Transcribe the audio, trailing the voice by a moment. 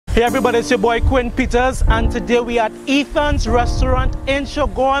Hey everybody, it's your boy Quinn Peters, and today we at Ethan's Restaurant in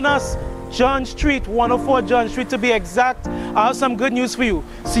Chaguanas, John Street, 104 John Street to be exact. I have some good news for you.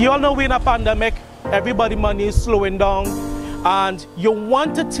 So you all know we're in a pandemic, everybody money is slowing down, and you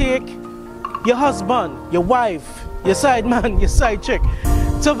want to take your husband, your wife, your side man, your side chick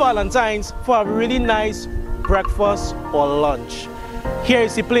to Valentine's for a really nice breakfast or lunch. Here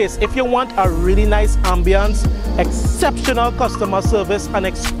is the place. If you want a really nice ambience, exceptional customer service and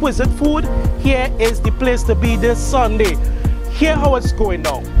exquisite food, here is the place to be this Sunday. Here how it's going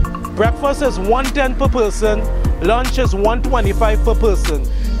down. Breakfast is $110 per person, lunch is $125 per person.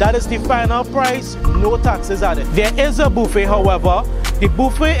 That is the final price, no taxes added. There is a buffet, however. The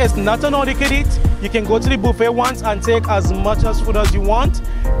buffet is not an all you can eat. You can go to the buffet once and take as much as food as you want.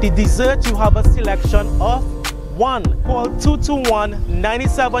 The dessert, you have a selection of one. Call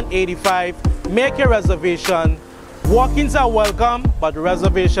 221-9785. Make your reservation. Walk-ins are welcome, but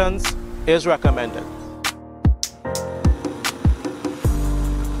reservations is recommended.